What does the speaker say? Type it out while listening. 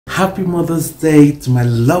happy Mother's Day to my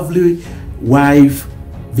lovely wife,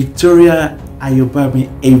 Victoria Ayobami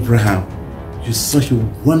Abraham. You're such a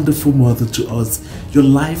wonderful mother to us. Your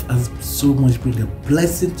life has so much been a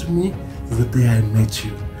blessing to me since the day I met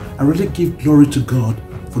you. I really give glory to God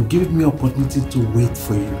for giving me opportunity to wait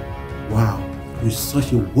for you. Wow, you're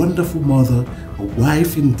such a wonderful mother, a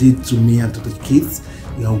wife indeed to me and to the kids.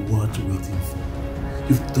 You are worth waiting for.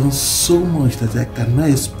 You've done so much that I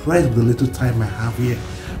cannot express with the little time I have here.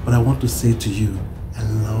 But I want to say to you, I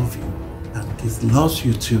love you, and kids loves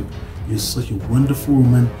you too. You're such a wonderful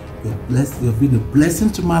woman. You're blessed. You've been a blessing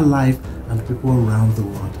to my life and people around the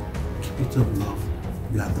world. Keep it up, love.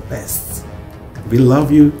 You are the best. We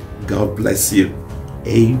love you. God bless you.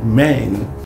 Amen.